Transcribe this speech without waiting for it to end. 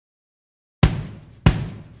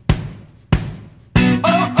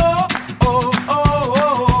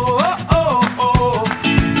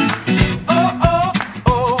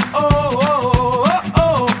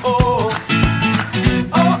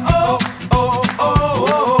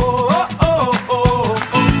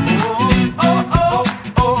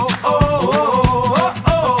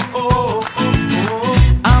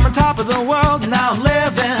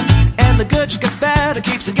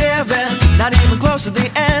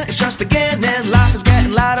beginning. Life is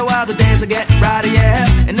getting lighter while the days are getting brighter,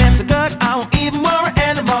 yeah. And it's a good, I won't even worry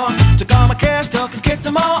anymore. Took all my cares, took and kicked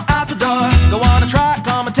them all out the door. Go on and try,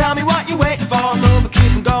 come and tell me what you're waiting for. Move and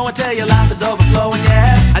keep 'em going till your life is overflowing,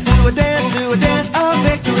 yeah. I do a dance of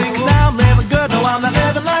victory, 'cause now I'm living good, no I'm not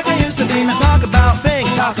living like I used to be. Now talk about things,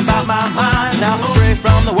 talk about my mind. Now I'm free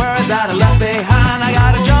from the words that I left behind. I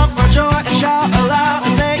gotta jump for joy and shout aloud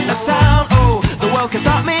and make a sound. Oh, the world can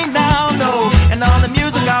stop me now, no. And on the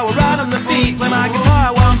music I will ride on the beat. Play my guitar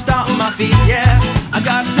while I'm stomping my feet, yeah.